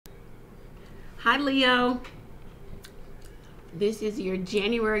Hi Leo, this is your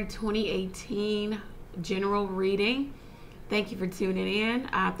January 2018 general reading. Thank you for tuning in.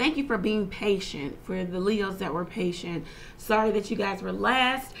 Thank you for being patient, for the Leos that were patient. Sorry that you guys were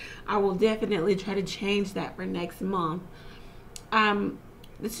last. I will definitely try to change that for next month.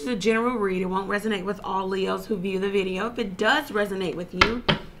 This is a general read. It won't resonate with all Leos who view the video. If it does resonate with you,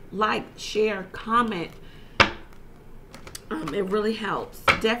 like, share, comment. It really helps.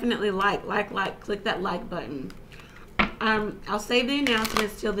 Definitely like, click that like button. I'll save the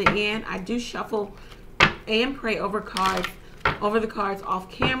announcements till the end. I do shuffle and pray over the cards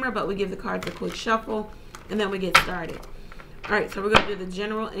off camera, but we give the cards a quick shuffle and then we get started. All right, so we're going to do the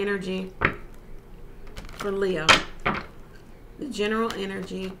general energy for Leo. The general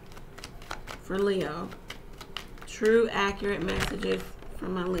energy for Leo. True, accurate messages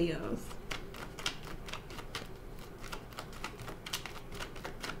from my Leos.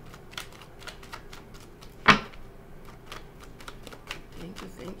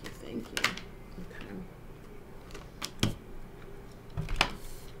 Thank you. Okay.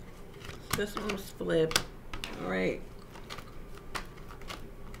 This one was flipped. All right.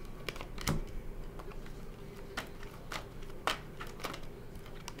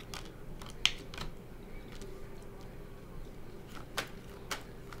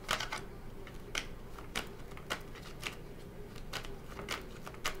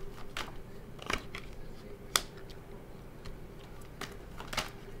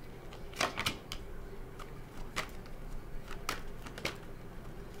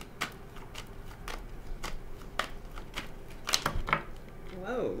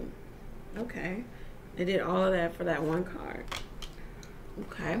 Whoa. Okay. I did all of that for that one card.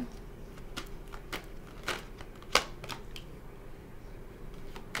 Okay.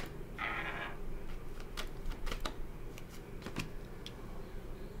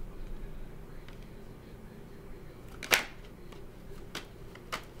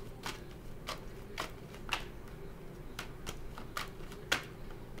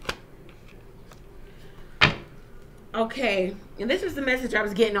 Okay, and this is the message I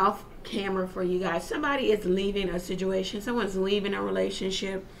was getting off camera for you guys. Somebody is leaving a situation. Someone's leaving a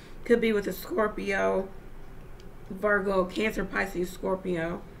relationship. Could be with a Scorpio, Virgo, Cancer, Pisces,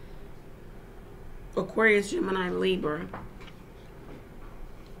 Scorpio, Aquarius, Gemini, Libra.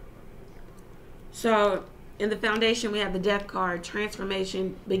 So in the foundation, we have the Death card,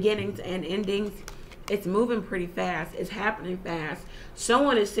 transformation, beginnings and endings. It's moving pretty fast. It's happening fast.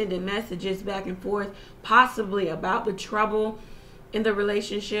 Someone is sending messages back and forth, possibly about the trouble in the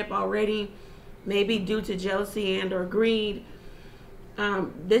relationship already, maybe due to jealousy and or greed.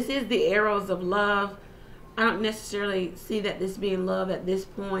 This is the arrows of love. I don't necessarily see that this being love at this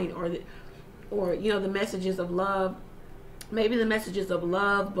point, or you know, the messages of love. Maybe the messages of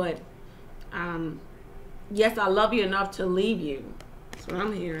love, but yes, I love you enough to leave you. That's what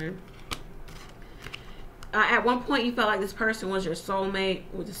I'm hearing. At one point, you felt like this person was your soulmate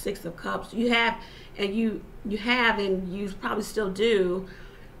with the Six of Cups. You have, and you probably still do,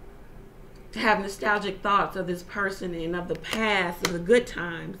 have nostalgic thoughts of this person and of the past, of the good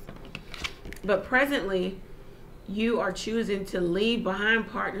times. But presently, you are choosing to leave behind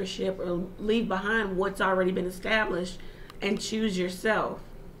partnership or leave behind what's already been established and choose yourself.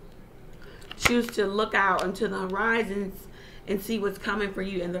 Choose to look out into the horizons and see what's coming for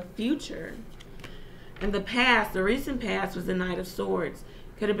you in the future. In the past, the recent past was the Knight of Swords.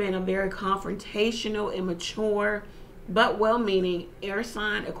 Could have been a very confrontational, immature, but well-meaning air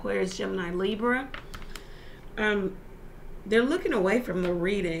sign, Aquarius, Gemini, Libra. They're looking away from the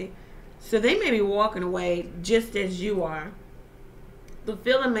reading. So they may be walking away just as you are. The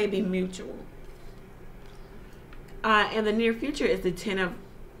feeling may be mutual. And the near future is the Ten of,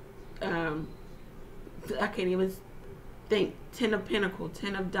 I can't even think, Ten of Pentacles,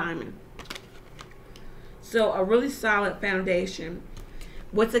 Ten of Diamonds. So a really solid foundation.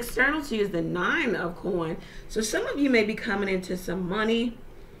 What's external to you is the Nine of Coins. So some of you may be coming into some money.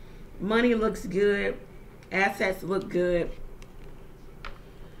 Money looks good. Assets look good.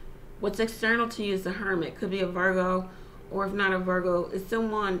 What's external to you is the Hermit. Could be a Virgo, or if not a Virgo, it's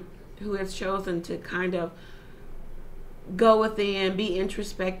someone who has chosen to kind of go within, be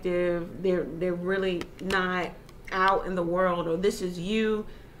introspective. They're really not out in the world, or this is you.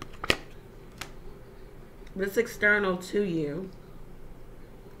 But it's external to you.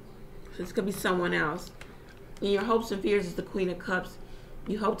 So this could be someone else. And your hopes and fears is the Queen of Cups.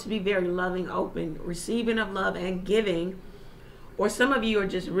 You hope to be very loving, open, receiving of love and giving. Or some of you are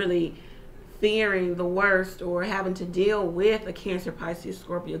just really fearing the worst or having to deal with a Cancer, Pisces,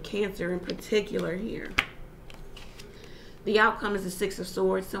 Scorpio, Cancer in particular here. The outcome is the Six of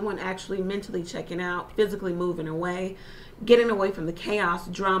Swords. Someone actually mentally checking out, physically moving away, getting away from the chaos,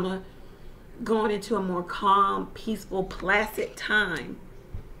 drama, going into a more calm, peaceful, placid time.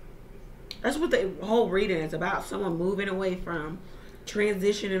 That's what the whole reading is about. Someone moving away from,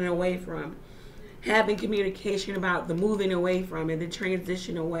 transitioning away from, having communication about the moving away from and the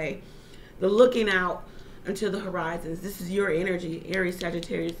transition away, the looking out until the horizons. This is your energy, Aries,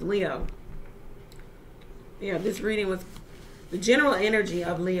 Sagittarius, Leo. Yeah, this reading was, the general energy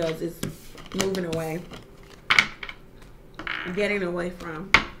of Leos is moving away, getting away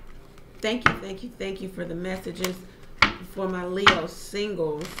from. Thank you, thank you, thank you for the messages for my Leo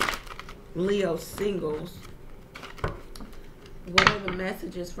singles. Leo singles. What are the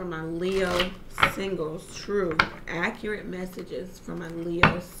messages for my Leo singles? True, accurate messages for my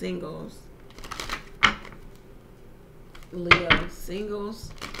Leo singles. Leo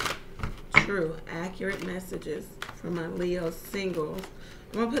singles. True, accurate messages for my Leo singles.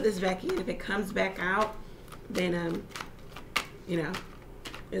 I'm gonna put this back in. If it comes back out, then you know,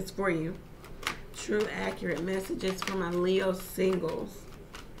 it's for you. True, accurate messages for my Leo singles.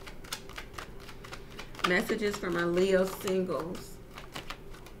 Messages for my Leo singles.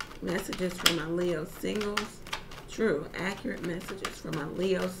 Messages for my Leo singles. True, accurate messages for my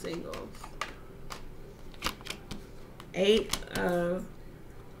Leo singles. 8 of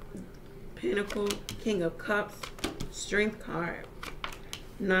Pentacles, King of Cups, Strength card.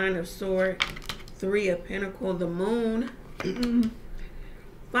 9 of Swords, 3 of Pentacles, the Moon.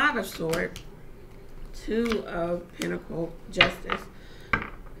 5 of Swords, 2 of Pentacles, Justice.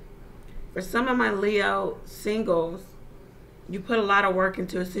 For some of my Leo singles, you put a lot of work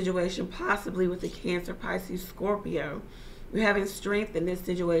into a situation, possibly with the Cancer, Pisces, Scorpio. You're having strength in this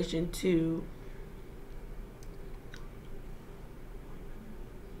situation to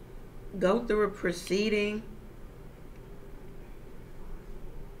go through a proceeding.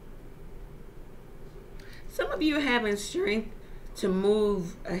 Some of you are having strength to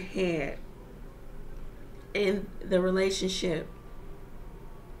move ahead in the relationship.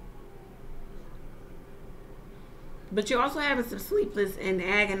 But you're also having some sleepless and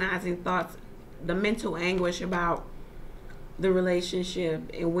agonizing thoughts, the mental anguish about the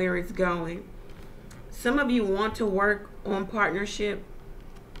relationship and where it's going. Some of you want to work on partnership,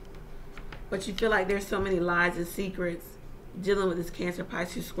 but you feel like there's so many lies and secrets dealing with this Cancer,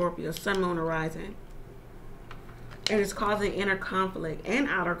 Pisces, Scorpio, Sun, Moon, Horizon. And it's causing inner conflict and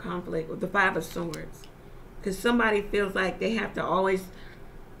outer conflict with the 5 of Swords. Because somebody feels like they have to always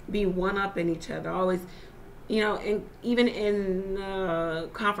be one-upping each other, always, you know, and even in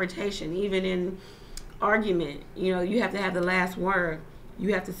confrontation, even in argument, you know, you have to have the last word.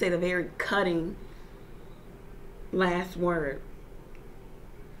 You have to say the very cutting last word.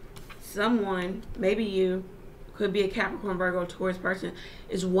 Someone, maybe you, could be a Capricorn, Virgo, Taurus person,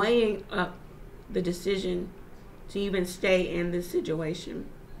 is weighing up the decision to even stay in this situation.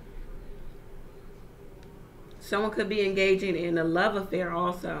 Someone could be engaging in a love affair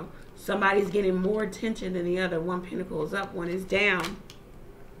also. Somebody's getting more attention than the other. One pentacle is up, one is down.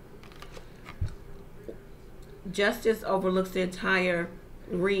 Justice overlooks the entire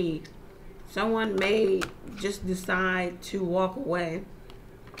read. Someone may just decide to walk away,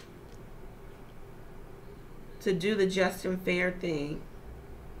 to do the just and fair thing.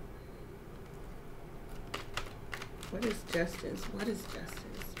 What is justice? What is justice?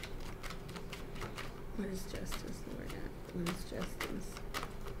 What is justice, Lord God? What is justice?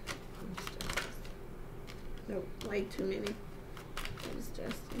 What is justice? Nope, way too many. What is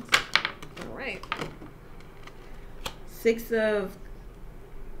justice? All right. 6 of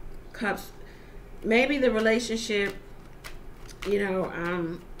Cups. Maybe the relationship, you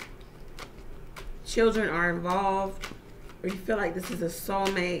know, children are involved, or you feel like this is a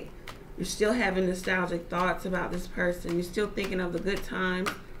soulmate. You're still having nostalgic thoughts about this person. You're still thinking of the good times.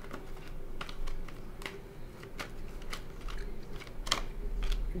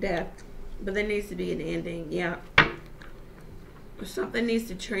 Death. But there needs to be an ending. Yeah. Something needs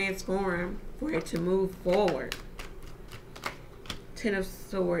to transform for it to move forward. 10 of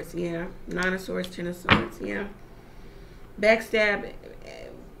Swords. Yeah. 9 of Swords, 10 of Swords. Yeah. Backstab.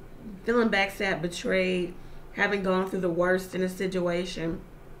 Feeling backstabbed, betrayed. Having gone through the worst in a situation.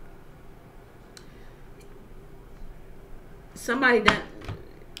 Somebody that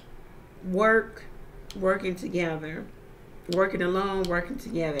working together, working alone, working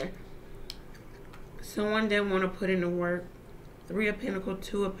together. Someone didn't want to put in the work. 3 of Pentacles,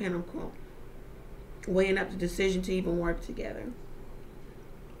 2 of Pentacles. Weighing up the decision to even work together.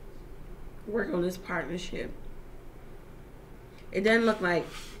 Work on this partnership. It doesn't look like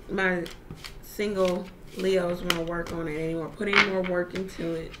my single Leos want to work on it anymore. Put any more work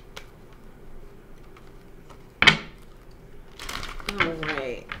into it.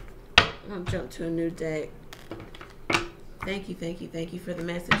 Alright. I'll jump to a new deck. Thank you, thank you, thank you for the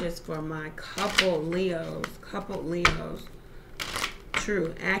messages for my couple Leos. Couple Leos.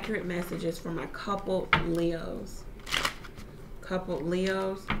 True, accurate messages for my couple Leos. Couple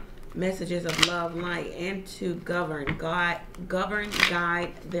Leos. Messages of love, light, and to govern, guide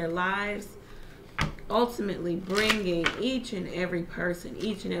their lives. Ultimately bringing each and every person,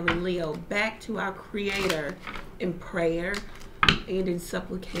 each and every Leo back to our Creator in prayer and in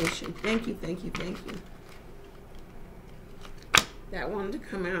supplication. Thank you, thank you, thank you. That wanted to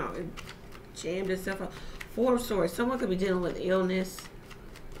come out. It jammed itself up. Four of Swords. Someone could be dealing with illness,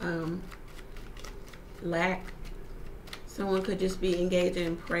 lack. Someone could just be engaging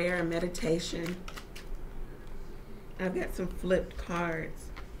in prayer and meditation. I've got some flipped cards.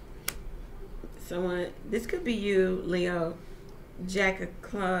 Someone, this could be you, Leo. Jack of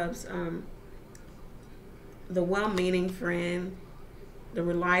Clubs. The well-meaning friend. The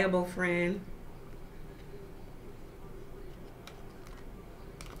reliable friend.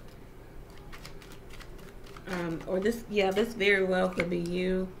 Or this, yeah, this very well could be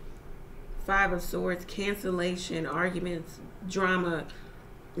you. Five of Swords, cancellation, arguments, drama,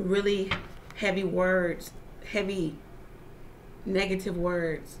 really heavy words, heavy negative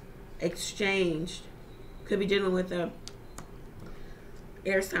words, exchanged. Could be dealing with a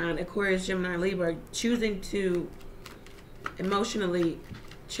air sign, Aquarius, Gemini, Libra, choosing to emotionally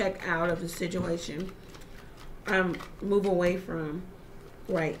check out of the situation, move away from,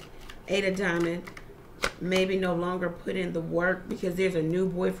 right? Eight of Diamonds. Maybe no longer put in the work because there's a new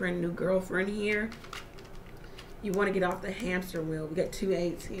boyfriend, new girlfriend here. You want to get off the hamster wheel. We got 2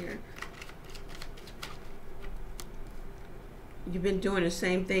 8s here. You've been doing the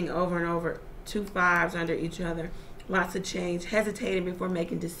same thing over and over. 2 5s under each other. Lots of change. Hesitating before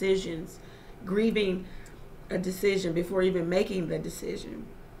making decisions. Grieving a decision before even making the decision.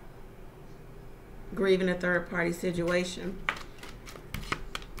 Grieving a third-party situation.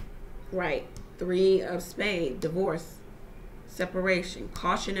 Right. 3 of Spades, divorce, separation,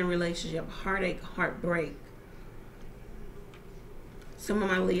 caution in relationship, heartache, heartbreak. Some of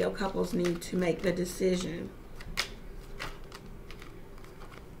my Leo couples need to make the decision.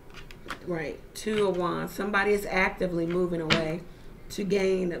 Right, 2 of Wands. Somebody is actively moving away to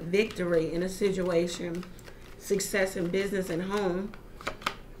gain victory in a situation, success in business and home.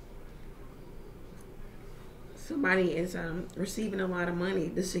 Somebody is receiving a lot of money.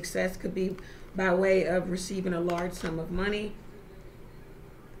 The success could be by way of receiving a large sum of money.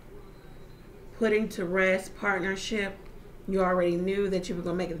 Putting to rest, partnership. You already knew that you were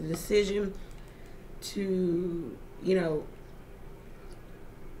going to make a decision to, you know,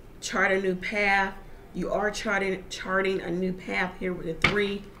 chart a new path. You are charting a new path here with the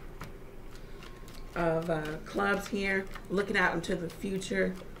 3 of clubs here. Looking out into the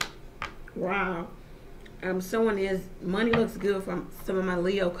future. Wow. Someone is, money looks good from some of my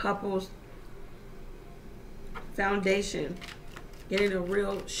Leo couples. Foundation, getting a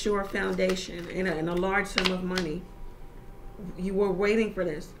real sure foundation and a large sum of money. You were waiting for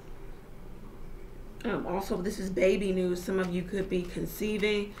this. Also, this is baby news. Some of you could be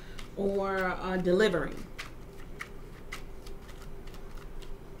conceiving or delivering.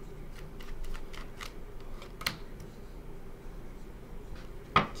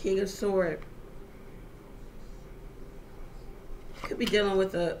 King of Swords. Could be dealing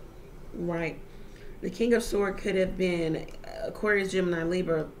with a, right. The King of Swords could have been Aquarius, Gemini,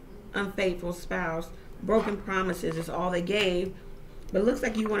 Libra, unfaithful spouse. Broken promises is all they gave. But it looks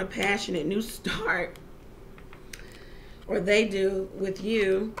like you want a passionate new start. Or they do with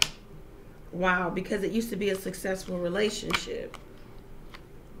you. Wow, because it used to be a successful relationship.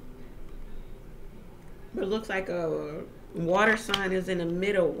 But it looks like a water sign is in the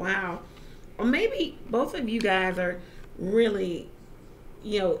middle. Wow. Or maybe both of you guys are really,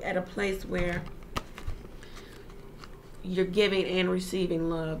 you know, at a place where you're giving and receiving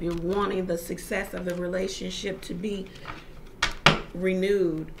love. You're wanting the success of the relationship to be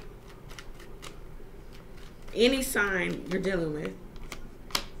renewed. Any sign you're dealing with.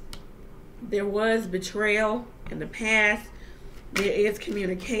 There was betrayal in the past. There is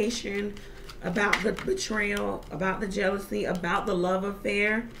communication about the betrayal, about the jealousy, about the love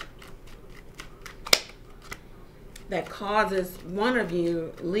affair that causes one of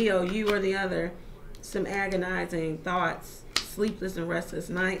you, Leo, you or the other, some agonizing thoughts, sleepless and restless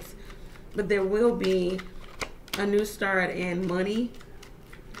nights. But there will be a new start in money,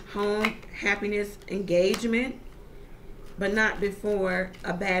 home, happiness, engagement. but not before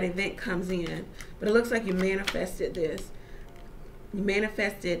a bad event comes in. But it looks like you manifested this. You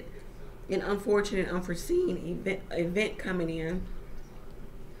manifested an unfortunate, unforeseen event coming in,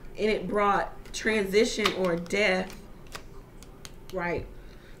 and it brought transition or death, right,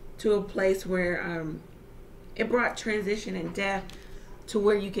 to a place where it brought transition and death to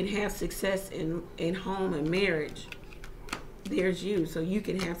where you can have success in home and marriage. There's you, so you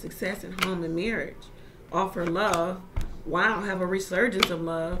can have success in home and marriage. Offer love. Wow, have a resurgence of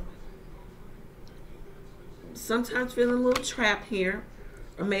love. Sometimes feeling a little trapped here,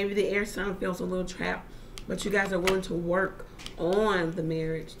 or maybe the air sign feels a little trapped, but you guys are willing to work on the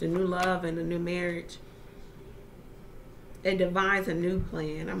marriage, the new love and the new marriage, and devise a new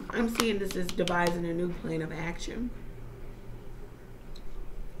plan. I'm seeing this as devising a new plan of action.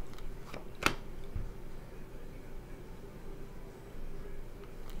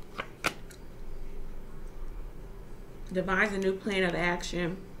 Devise a new plan of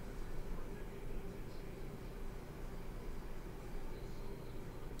action.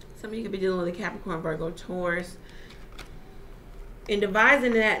 Some of you could be dealing with a Capricorn, Virgo, Taurus. In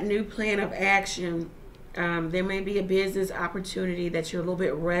devising that new plan of action, there may be a business opportunity that you're a little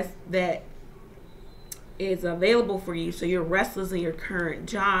bit that is available for you. So you're restless in your current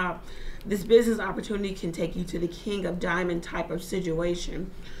job. This business opportunity can take you to the King of Diamond type of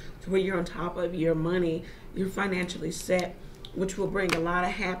situation, to where you're on top of your money, you're financially set, which will bring a lot of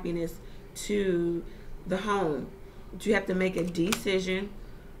happiness to the home. But you have to make a decision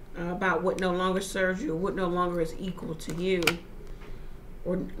about what no longer serves you, what no longer is equal to you,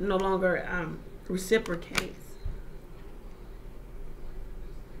 or no longer reciprocates.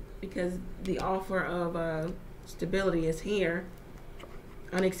 Because the offer of stability is here.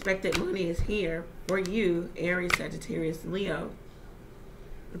 Unexpected money is here for you, Aries, Sagittarius, Leo.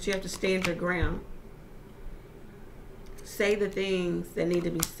 But you have to stand your ground. Say the things that need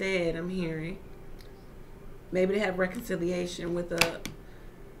to be said, I'm hearing. Maybe to have reconciliation with a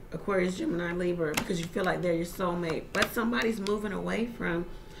Aquarius, Gemini, Libra, because you feel like they're your soulmate. But somebody's moving away from,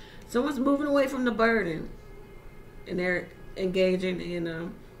 someone's moving away from the burden. And they're engaging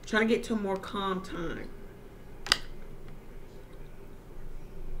in trying to get to a more calm time.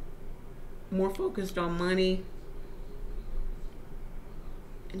 More focused on money.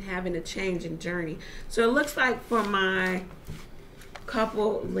 And having a change in journey. So it looks like for my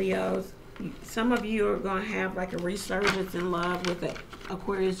couple Leos, some of you are going to have like a resurgence in love with the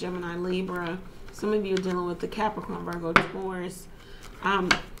Aquarius, Gemini, Libra. Some of you are dealing with the Capricorn, Virgo, Taurus.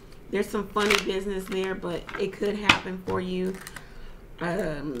 There's some funny business there, but it could happen for you.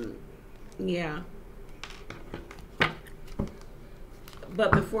 Yeah.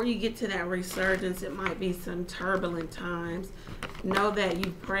 But before you get to that resurgence, it might be some turbulent times. Know that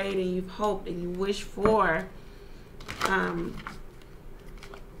you've prayed and you've hoped and you wish for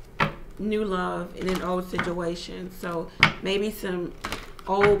new love in an old situation. So maybe some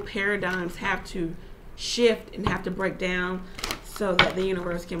old paradigms have to shift and have to break down so that the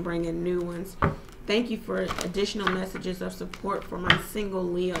universe can bring in new ones. Thank you for additional messages of support for my single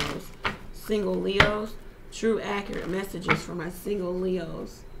Leos. Single Leos, true accurate messages for my single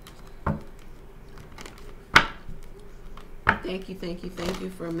Leos. Thank you, thank you, thank you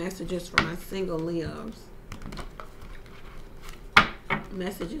for messages for my single Leos.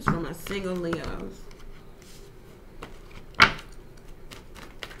 Messages for my single Leos.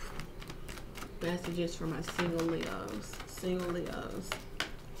 Messages for my single Leos. Single Leos.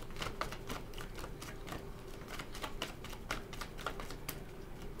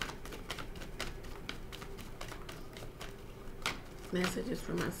 Messages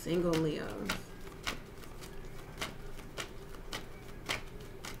for my single Leos.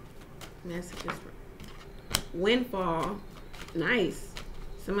 Messages for windfall. Nice.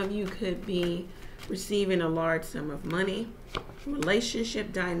 Some of you could be receiving a large sum of money.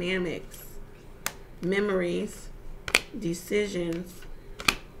 Relationship dynamics. Memories. Decisions.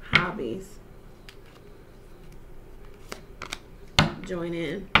 Hobbies. Join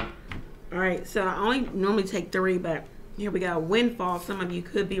in. Alright, so I only normally take 3, but here we go. Windfall. Some of you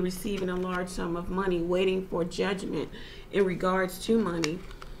could be receiving a large sum of money, waiting for judgment in regards to money.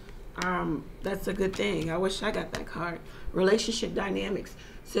 That's a good thing. I wish I got that card. Relationship dynamics.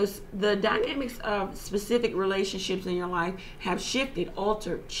 So the dynamics of specific relationships in your life have shifted,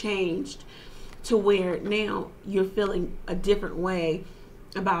 altered, changed to where now you're feeling a different way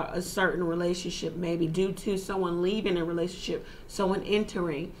about a certain relationship, maybe due to someone leaving a relationship, someone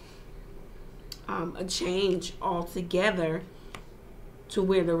entering, a change altogether to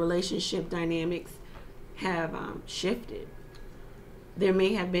where the relationship dynamics have shifted. There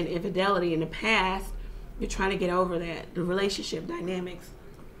may have been infidelity in the past, You're trying to get over that. The relationship dynamics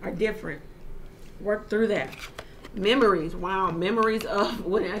are different. Work through that. Memories. Wow. Memories of,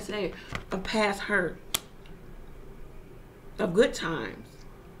 what did I say? Of past hurt. Of good times.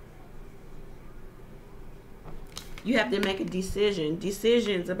 You have to make a decision.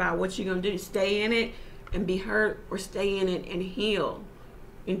 Decisions about what you're going to do. Stay in it and be hurt, or stay in it and heal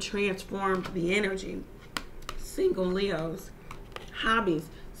and transform the energy. Single Leos. Hobbies.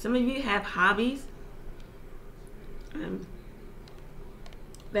 Some of you have hobbies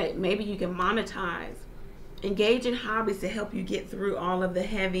that maybe you can monetize. Engage in hobbies to help you get through all of the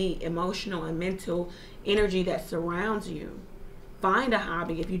heavy emotional and mental energy that surrounds you. Find a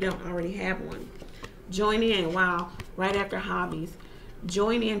hobby if you don't already have one. Join in. Wow. Right after hobbies.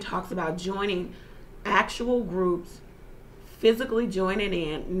 Join in talks about joining actual groups, physically joining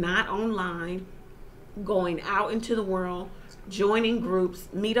in, not online, going out into the world, joining groups.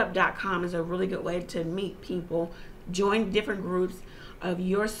 Meetup.com is a really good way to meet people. Join different groups of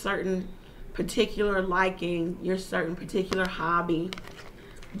your certain particular liking, your certain particular hobby.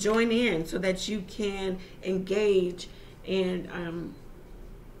 Join in so that you can engage and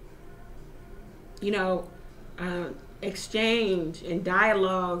exchange and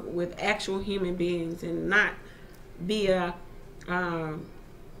dialogue with actual human beings, and not via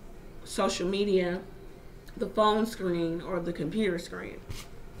social media, the phone screen, or the computer screen.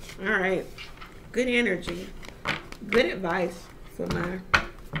 All right. Good energy. Good advice for my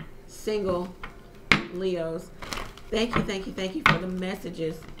single Leos. Thank you, thank you, thank you for the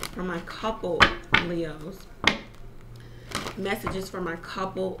messages for my couple Leos. Messages for my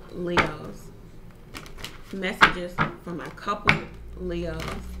couple Leos. Messages for my couple Leos.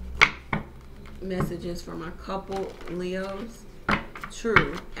 Messages for my couple Leos.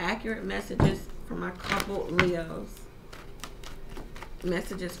 True, accurate messages for my couple Leos.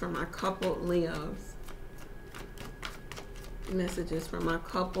 Messages for my couple Leos. Messages for my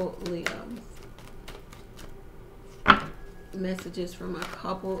couple Leos. Messages for my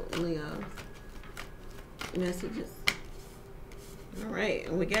couple Leos. Messages. All right,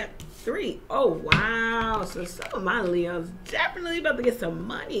 and we got 3. Oh, wow. So some of my Leos definitely about to get some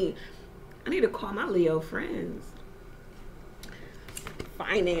money. I need to call my Leo friends.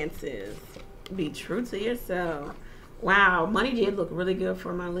 Finances. Be true to yourself. Wow, money did look really good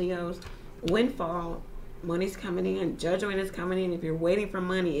for my Leos. Windfall. Money's coming in. Judgment is coming in. If you're waiting for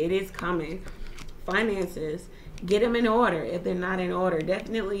money, it is coming. Finances. Get them in order if they're not in order.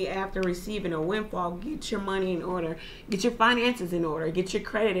 Definitely after receiving a windfall, get your money in order. Get your finances in order. Get your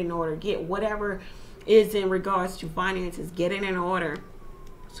credit in order. Get whatever is in regards to finances. Get it in order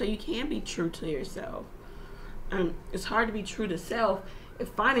so you can be true to yourself. It's hard to be true to self if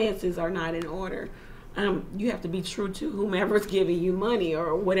finances are not in order. You have to be true to whomever's giving you money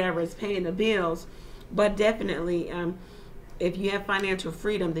or whatever is paying the bills. But definitely, if you have financial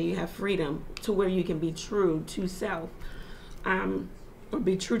freedom, then you have freedom to where you can be true to self, or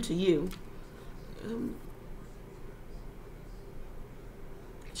be true to you.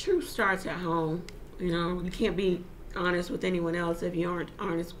 Truth starts at home. You know, you can't be honest with anyone else if you aren't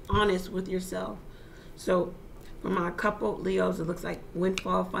honest with yourself. So for my couple Leos, it looks like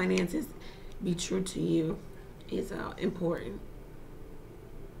windfall finances, be true to you is important.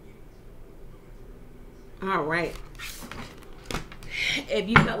 All right. If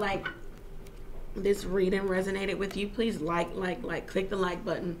you felt like this reading resonated with you, please click the like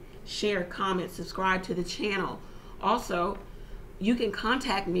button, share, comment, subscribe to the channel. Also, you can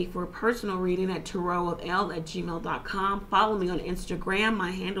contact me for a personal reading at tarotofelle@gmail.com. Follow me on Instagram. My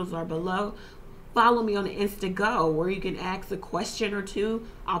handles are below. Follow me on Instago, where you can ask a question or two.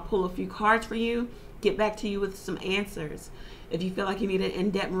 I'll pull a few cards for you, get back to you with some answers. If you feel like you need an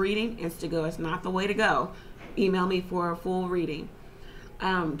in-depth reading, Instago is not the way to go. Email me for a full reading.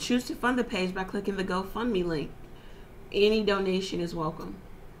 Choose to fund the page by clicking the GoFund ME link. Any donation is welcome.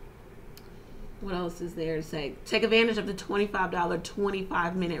 What else is there to say? Take advantage of the $25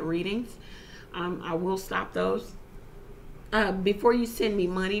 25-minute readings. I will stop those. Before you send me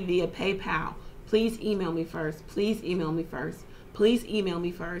money via PayPal, please email me first. Please email me first. Please email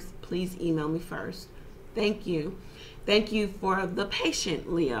me first. Please email me first. Thank you. Thank you for the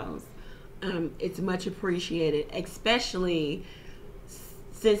patient Leos. It's much appreciated, especially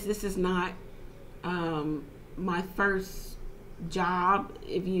since this is not my first job,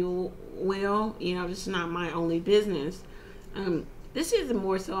 if you will. You know, this is not my only business. This is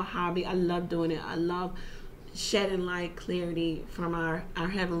more so a hobby. I love doing it. I love shedding light, clarity from our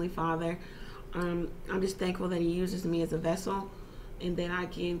Heavenly Father. I'm just thankful that He uses me as a vessel, and that I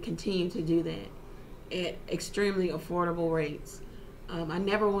can continue to do that at extremely affordable rates. I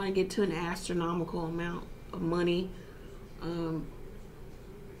never want to get to an astronomical amount. of money,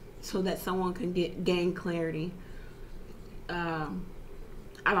 so that someone can gain clarity. I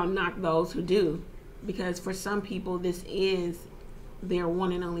don't knock those who do, because for some people this is their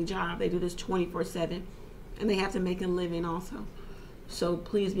one and only job. They do this 24/7, and they have to make a living also. So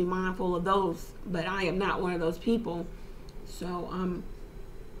please be mindful of those. But I am not one of those people. So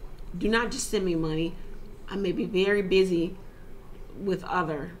do not just send me money. I may be very busy with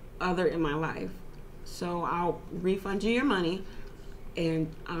other in my life. So I'll refund you your money,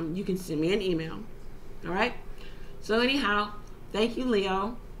 and you can send me an email. All right? So anyhow, thank you,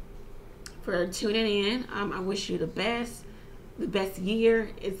 Leo, for tuning in. I wish you the best year.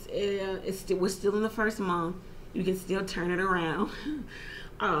 We're still in the first month. You can still turn it around.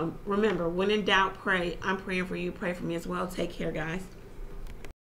 Remember, when in doubt, pray. I'm praying for you. Pray for me as well. Take care, guys.